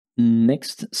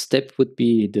Next step would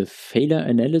be the failure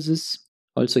analysis.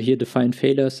 Also here define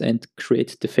failures and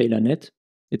create the failure net.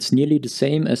 It's nearly the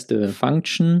same as the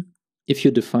function. If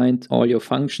you defined all your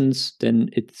functions, then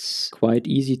it's quite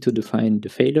easy to define the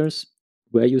failures.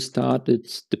 Where you start,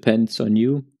 it depends on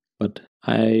you, but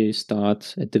I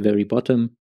start at the very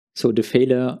bottom. So the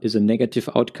failure is a negative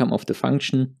outcome of the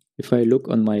function. If I look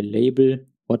on my label,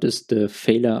 what is the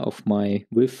failure of my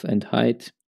width and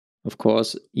height? Of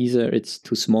course, either it's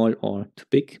too small or too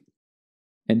big.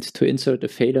 And to insert a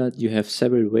failure, you have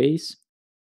several ways.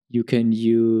 You can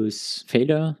use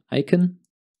failure icon,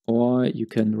 or you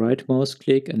can right mouse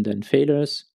click and then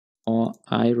failures, or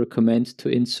I recommend to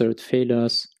insert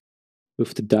failures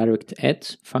with the direct add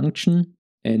function.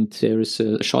 And there is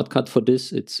a shortcut for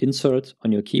this. It's insert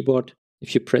on your keyboard.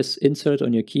 If you press insert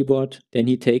on your keyboard, then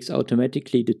he takes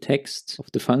automatically the text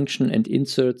of the function and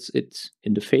inserts it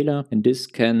in the failure. And this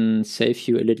can save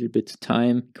you a little bit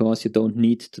time because you don't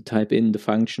need to type in the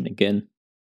function again.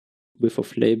 Width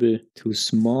of label too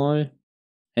small,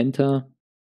 enter,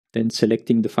 then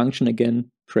selecting the function again,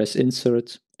 press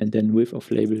insert, and then width of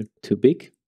label too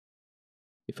big.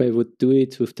 If I would do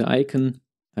it with the icon,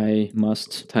 I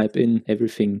must type in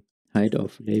everything. Height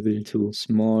of label too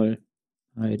small,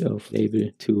 height of label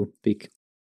too big.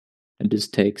 And this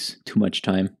takes too much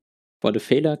time. For the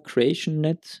failure creation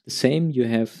net, the same, you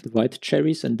have the white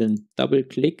cherries and then double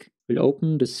click will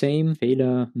open the same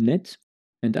failure net.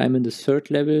 And I'm in the third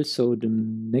level, so the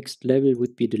next level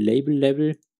would be the label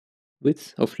level.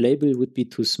 Width of label would be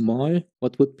too small.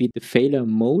 What would be the failure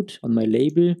mode on my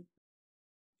label?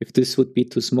 If this would be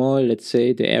too small, let's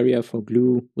say the area for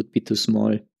glue would be too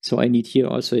small. So I need here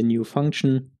also a new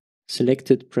function.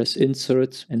 Select it, press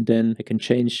insert, and then I can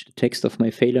change the text of my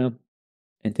failure.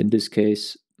 And in this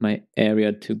case, my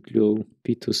area to glue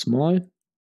be too small.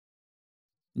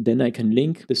 Then I can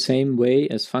link the same way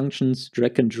as functions,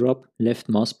 drag and drop left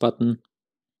mouse button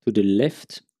to the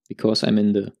left because I'm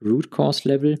in the root cause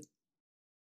level.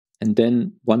 And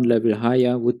then one level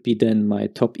higher would be then my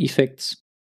top effects.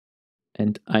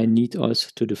 And I need also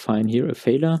to define here a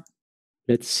failure.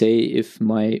 Let's say if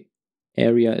my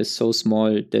area is so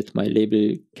small that my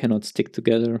label cannot stick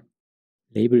together.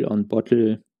 Label on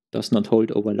bottle does not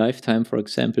hold over lifetime, for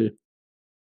example.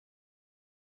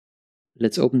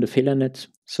 Let's open the failure net.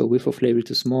 So width of label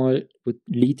too small would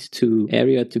lead to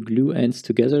area to glue ends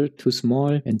together too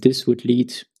small. And this would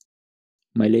lead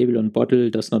my label on bottle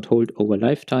does not hold over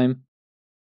lifetime.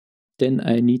 Then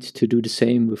I need to do the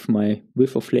same with my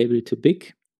width of label too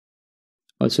big.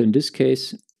 Also in this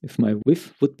case, if my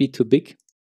width would be too big,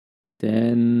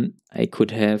 then I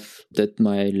could have that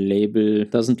my label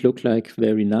doesn't look like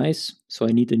very nice. So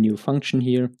I need a new function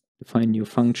here. Define new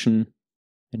function,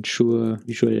 ensure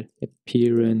visual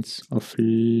appearance of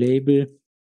label.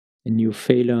 A new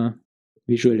failure,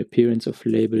 visual appearance of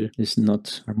label is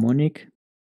not harmonic.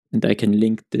 And I can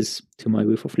link this to my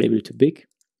width of label too big.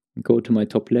 Go to my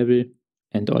top level,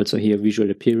 and also here visual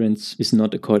appearance is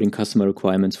not according customer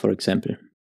requirements, for example.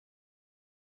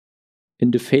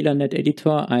 In the failure net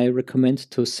editor, I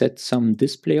recommend to set some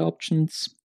display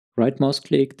options. Right mouse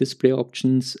click, display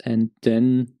options, and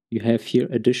then you have here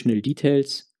additional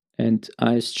details. And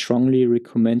I strongly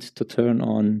recommend to turn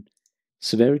on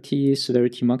severity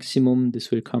maximum. This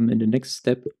will come in the next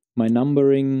step. My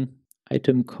numbering,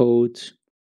 item code.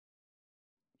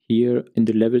 Here in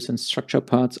the levels and structure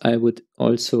parts, I would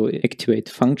also activate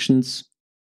functions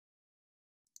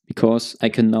because I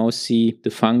can now see the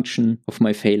function of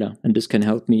my failure, and this can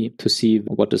help me to see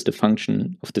what is the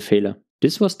function of the failure.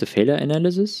 This was the failure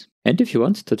analysis, and if you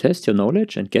want to test your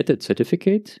knowledge and get a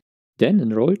certificate, then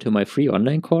enroll to my free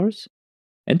online course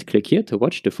and click here to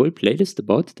watch the full playlist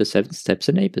about the 7 steps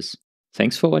in APIS.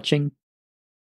 Thanks for watching.